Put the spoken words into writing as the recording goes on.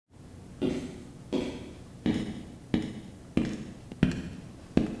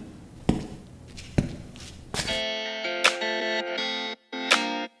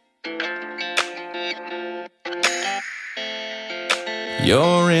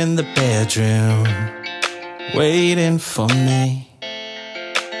in the bedroom, waiting for me,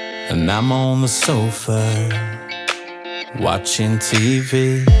 and I'm on the sofa, watching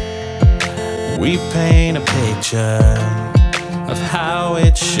TV. We paint a picture of how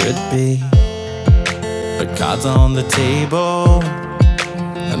it should be. The cards on the table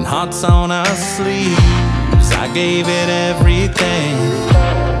and hearts on our sleeves. I gave it everything,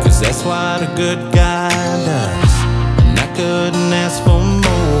 'cause that's what a good guy does. And I couldn't ask for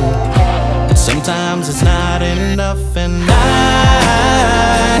more, but sometimes it's not enough. And I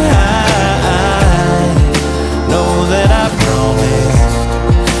know that I promised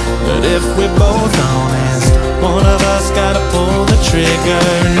that if we're both honest, one of us gotta pull the trigger.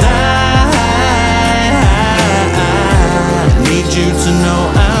 And I need you to know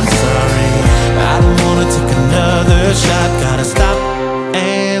I'm sorry. I don't wanna take another shot. Gotta stop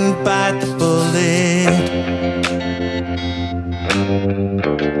and bite the bullet.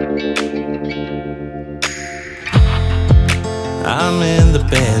 I'm in the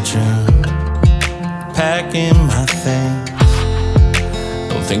bedroom, packing my things.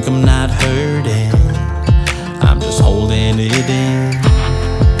 Don't think I'm not hurting, I'm just holding it in.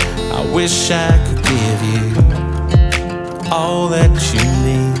 I wish I could give you all that you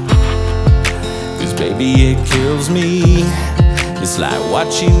need, 'cause baby it kills me. It's like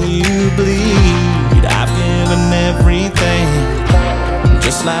watching you bleed. I've given everything,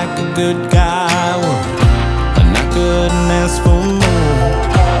 just like a good guy would, and I couldn't ask for more,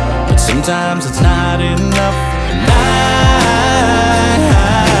 but sometimes it's not enough. And I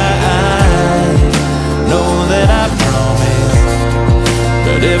know that I promised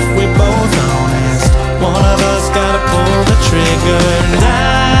that if we're both honest, one of us gotta pull the trigger. And I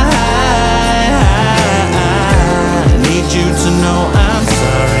need you to know I'm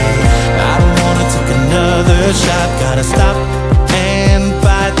sorry. I don't wanna take another shot. Gotta stop and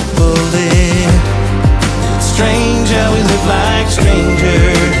bite the bullet. It's strange how we live like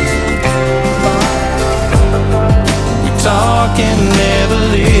strangers. We talk and never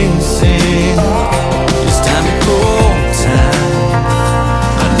listen. It's time to cool time.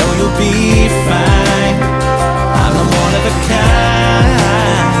 I know you'll be fine. I'm the one of a kind.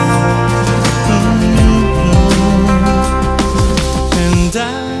 And I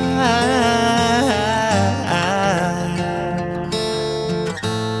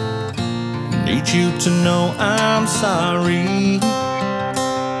need you to know I'm sorry. I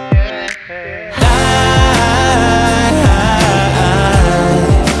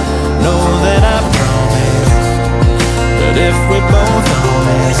know that I promised that if we're both